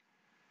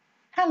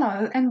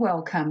Hello and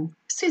welcome.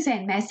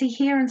 Suzanne Massey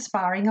here,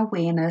 Inspiring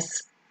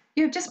Awareness.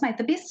 You have just made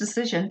the best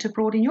decision to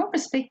broaden your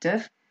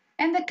perspective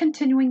and the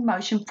continuing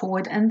motion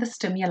forward in the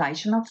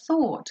stimulation of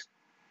thought.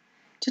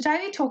 Today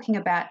we're talking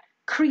about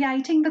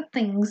creating the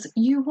things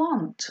you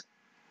want.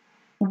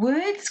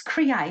 Words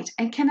create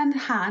and can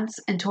enhance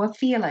into a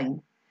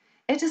feeling.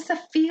 It is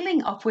the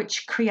feeling of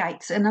which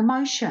creates an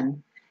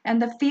emotion,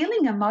 and the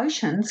feeling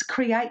emotions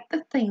create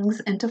the things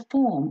into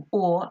form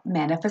or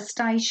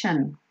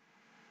manifestation.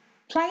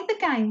 Play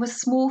the game with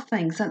small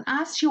things and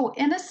ask your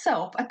inner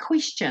self a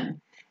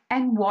question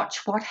and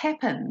watch what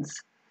happens.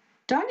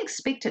 Don't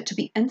expect it to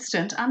be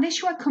instant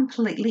unless you are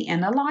completely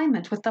in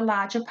alignment with the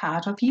larger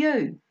part of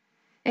you.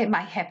 It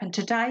may happen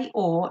today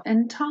or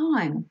in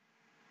time.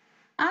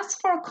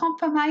 Ask for a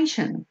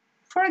confirmation.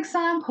 For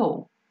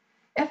example,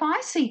 if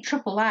I see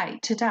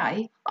AAA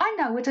today, I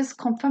know it is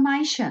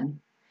confirmation.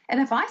 And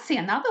if I see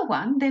another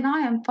one, then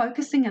I am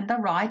focusing in the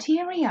right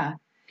area.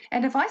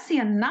 And if I see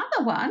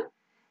another one,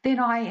 then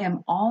I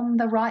am on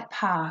the right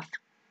path.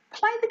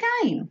 Play the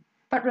game.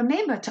 But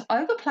remember, to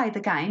overplay the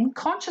game,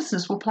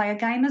 consciousness will play a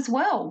game as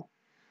well.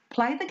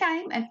 Play the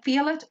game and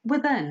feel it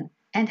within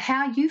and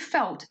how you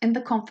felt in the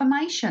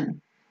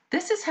confirmation.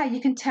 This is how you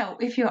can tell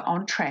if you're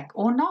on track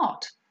or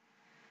not.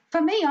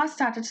 For me, I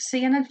started to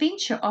see an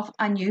adventure of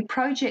a new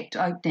project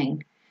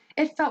opening.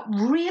 It felt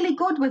really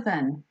good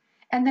within.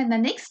 And then the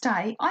next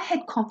day, I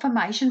had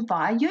confirmation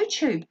via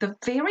YouTube, the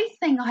very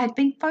thing I had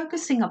been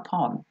focusing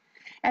upon.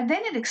 And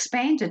then it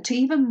expanded to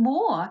even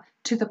more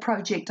to the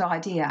project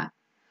idea.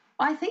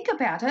 I think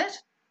about it,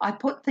 I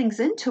put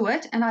things into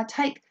it, and I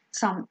take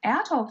some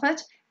out of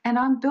it, and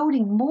I'm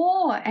building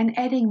more and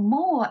adding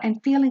more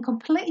and feeling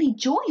completely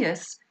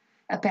joyous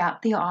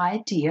about the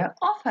idea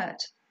of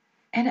it.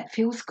 And it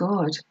feels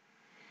good.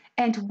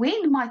 And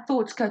when my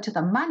thoughts go to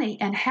the money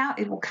and how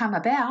it will come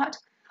about,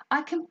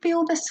 I can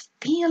feel this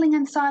feeling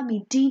inside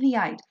me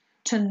deviate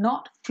to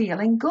not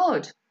feeling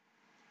good.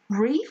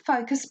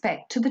 Refocus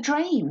back to the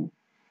dream.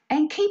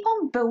 And keep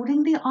on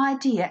building the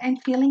idea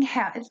and feeling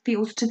how it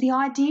feels to the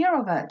idea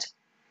of it.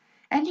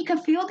 And you can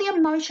feel the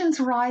emotions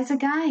rise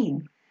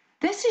again.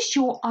 This is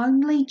your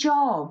only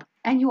job,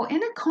 and your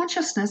inner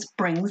consciousness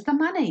brings the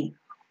money,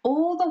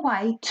 all the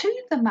way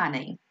to the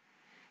money.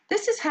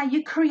 This is how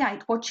you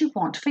create what you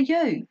want for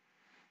you.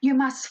 You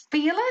must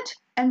feel it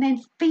and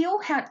then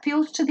feel how it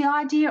feels to the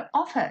idea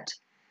of it.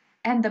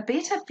 And the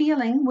better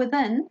feeling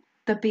within,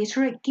 the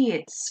better it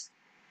gets.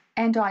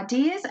 And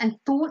ideas and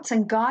thoughts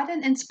and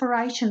guided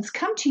inspirations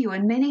come to you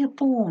in many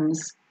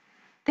forms.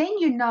 Then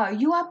you know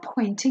you are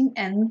pointing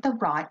in the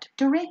right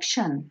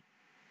direction.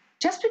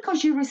 Just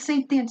because you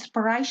receive the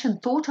inspiration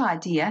thought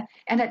idea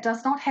and it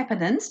does not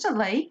happen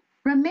instantly,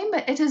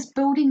 remember it is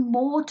building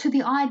more to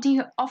the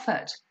idea of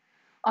it.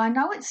 I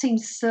know it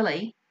seems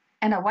silly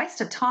and a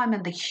waste of time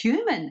in the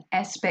human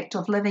aspect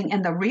of living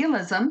in the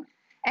realism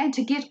and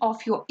to get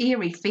off your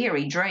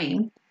airy-fairy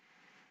dream.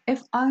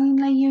 If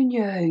only you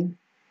knew.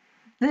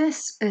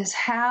 This is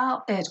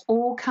how it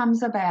all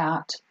comes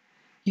about.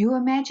 You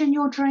imagine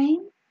your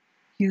dream,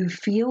 you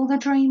feel the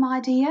dream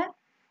idea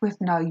with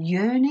no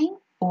yearning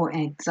or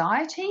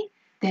anxiety,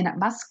 then it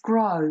must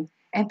grow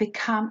and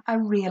become a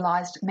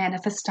realized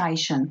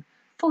manifestation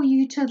for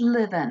you to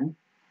live in.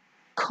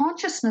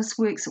 Consciousness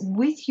works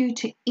with you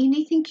to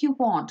anything you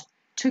want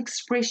to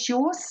express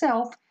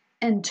yourself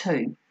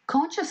into.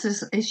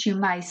 Consciousness is, you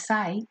may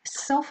say,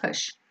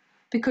 selfish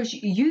because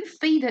you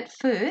feed it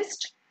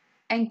first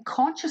and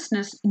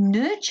consciousness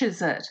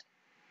nurtures it.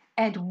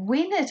 And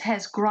when it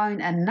has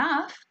grown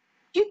enough,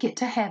 you get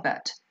to have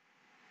it.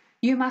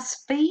 You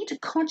must feed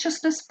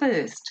consciousness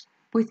first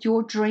with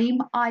your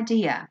dream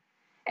idea,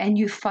 and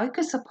you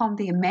focus upon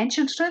the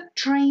imaginative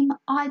dream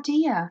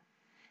idea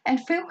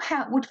and feel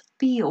how it would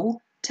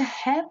feel to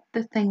have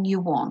the thing you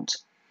want.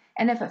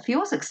 And if it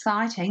feels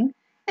exciting,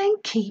 then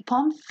keep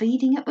on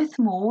feeding it with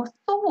more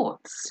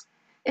thoughts.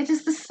 It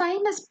is the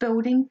same as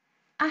building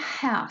a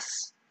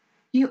house.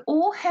 You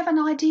all have an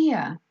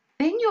idea.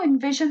 Then you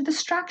envision the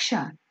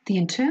structure, the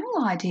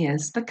internal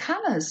ideas, the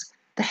colours,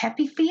 the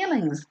happy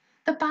feelings,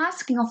 the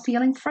basking of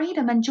feeling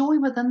freedom and joy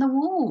within the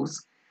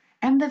walls,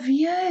 and the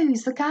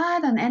views, the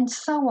garden, and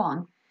so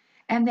on.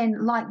 And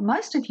then, like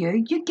most of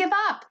you, you give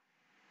up.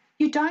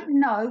 You don't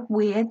know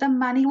where the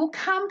money will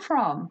come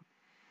from.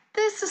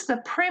 This is the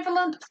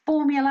prevalent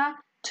formula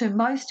to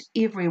most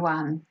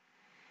everyone.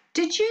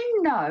 Did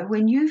you know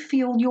when you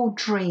feel your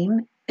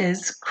dream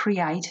is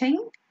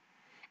creating?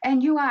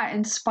 And you are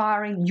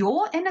inspiring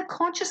your inner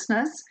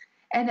consciousness,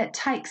 and it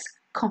takes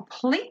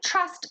complete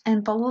trust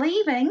and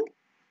believing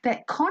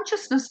that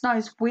consciousness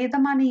knows where the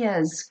money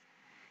is.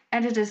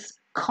 And it is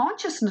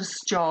consciousness'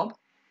 job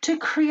to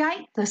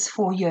create this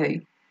for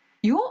you.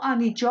 Your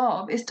only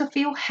job is to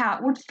feel how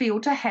it would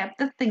feel to have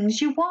the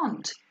things you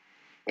want.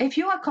 If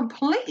you are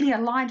completely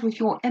aligned with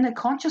your inner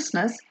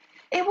consciousness,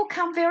 it will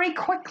come very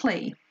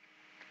quickly.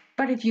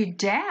 But if you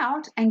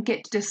doubt and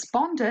get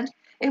despondent,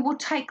 it will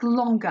take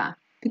longer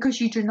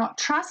because you do not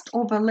trust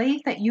or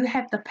believe that you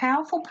have the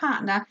powerful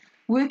partner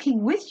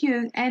working with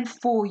you and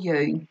for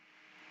you.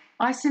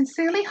 I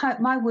sincerely hope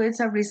my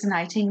words are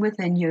resonating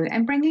within you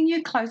and bringing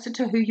you closer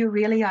to who you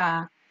really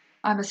are.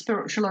 I'm a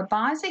spiritual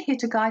advisor here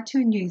to guide to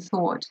new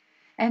thought,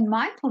 and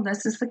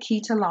mindfulness is the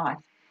key to life,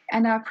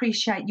 and I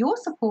appreciate your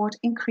support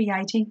in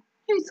creating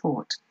new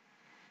thought.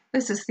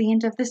 This is the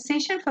end of this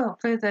session. For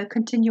further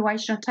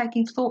continuation of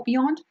Taking Thought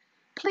Beyond,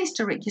 please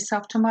direct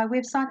yourself to my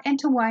website and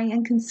to Weigh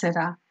and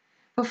Consider.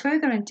 For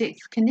further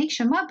in-depth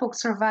connection, my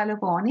books are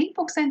available on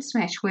eBooks and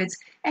Smashwords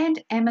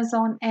and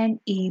Amazon and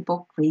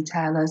ebook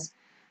retailers.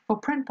 For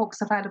print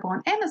books available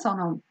on Amazon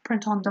on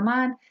print on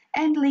demand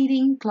and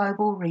leading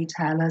global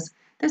retailers.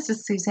 This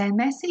is Suzanne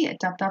Massey at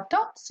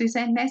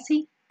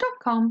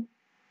www.suzannemassey.com.au.